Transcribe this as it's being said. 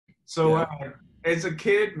So, Yeah. as a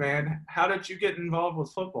kid, man, how did you get involved with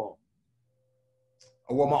football?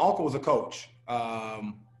 Well, my uncle was a coach.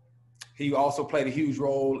 He also played a huge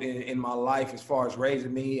role in my life as far as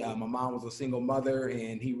raising me. My mom was a single mother,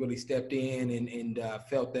 and he really stepped in and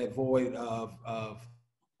felt that void of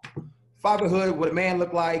fatherhood, what a man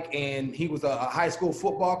looked like. And he was a high school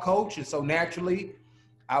football coach. And so naturally,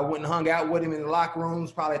 I went and hung out with him in the locker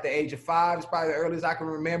rooms probably at the age of 5. It's probably the earliest I can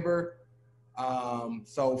remember.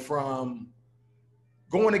 So from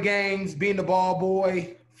going to games, being the ball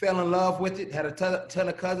boy, fell in love with it, had a ton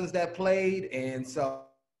of cousins that played. And so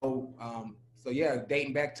yeah,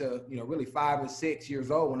 dating back to, really 5 and 6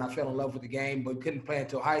 years old when I fell in love with the game, but couldn't play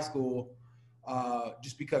until high school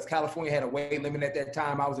just because California had a weight limit at that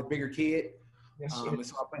time. I was a bigger kid. Yes, And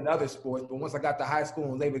so I played other sports. But once I got to high school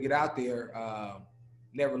and was able to get out there,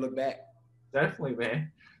 never looked back. definitely,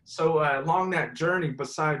 man. So, along that journey,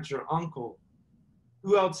 besides your uncle,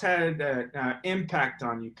 who else had impact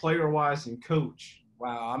on you, player-wise and coach?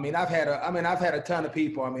 Wow. I've had a ton of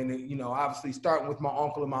people. Obviously starting with my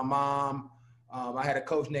uncle and my mom. I had a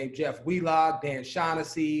coach named Jeff Wheelock, Dan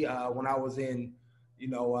Shaughnessy, when I was in,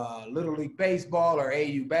 Little League Baseball or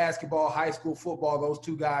AU basketball, high school football. Those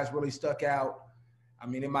two guys really stuck out.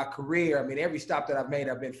 In my career, every stop that I've made,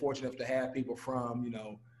 I've been fortunate enough to have people from,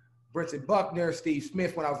 Brinson Buckner, Steve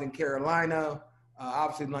Smith when I was in Carolina,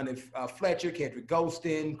 obviously London Fletcher, Kendrick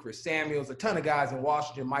Golston, Chris Samuels, a ton of guys in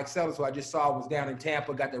Washington. Mike Sellers, who I just saw was down in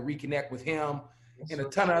Tampa, got to reconnect with him, Yes, and a sir.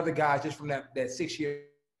 ton of other guys just from that 6-year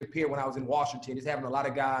period when I was in Washington, just having a lot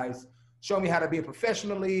of guys show me how to be a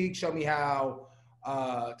professional league, show me how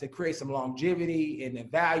to create some longevity and the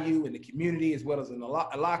value in the community as well as in the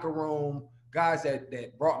locker room, guys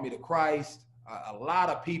that brought me to Christ. A lot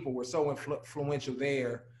of people were so influential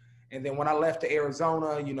there. And then when I left to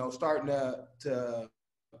Arizona, starting to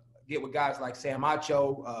get with guys like Sam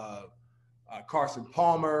Acho, Carson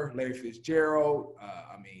Palmer, Larry Fitzgerald.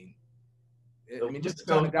 Just a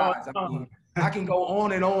ton of guys. I can go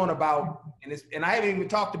on and on about, and I haven't even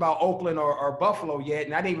talked about Oakland or Buffalo yet,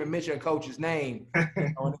 and I didn't even mention a coach's name.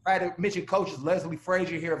 And if I had mentioned coaches, Leslie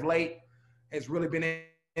Frazier here of late has really been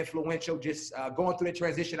influential. Just going through the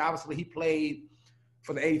transition. Obviously, he played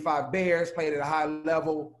for the '85 Bears, played at a high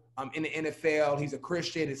level. In the NFL, he's a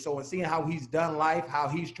Christian, and so in seeing how he's done life, how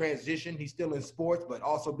he's transitioned, he's still in sports, but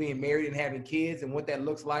also being married and having kids, and what that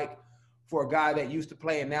looks like for a guy that used to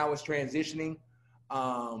play and now is transitioning,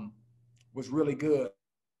 was really good.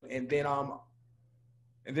 And then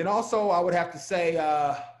also I would have to say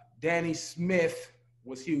Danny Smith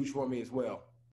was huge for me as well.